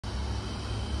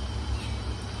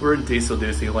We're in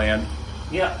DieselDucy land.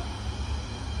 Yep.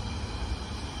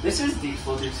 This is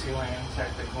DieselDucy land,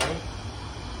 technically.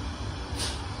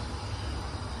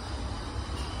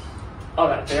 Oh,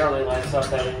 that barely lights up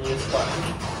that unused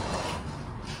button.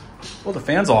 Well, the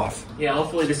fan's off. Yeah,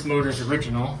 hopefully this motor's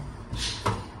original.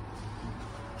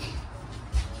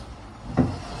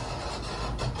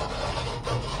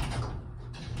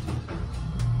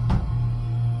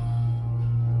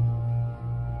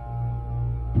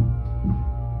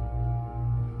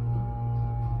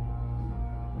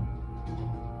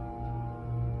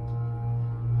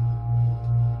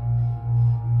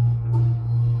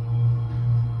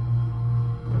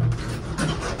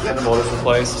 And the motor's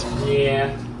replaced.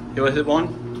 Yeah. You want to hit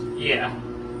one? Yeah.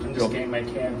 I'm just getting my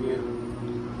cab view.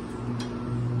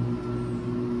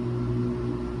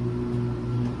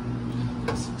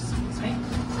 Excuse me.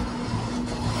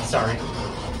 Sorry.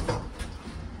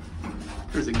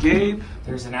 There's a Gabe.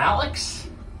 There's an Alex.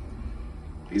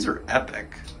 These are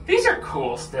epic. These are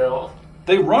cool still.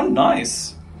 They run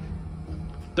nice.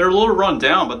 They're a little run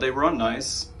down, but they run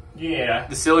nice. Yeah.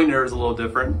 The ceiling there is a little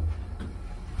different.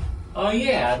 Oh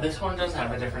yeah, this one does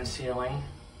have a different ceiling.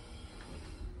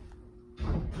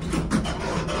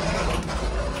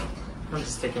 I'm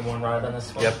just taking one ride on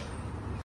this one. Yep.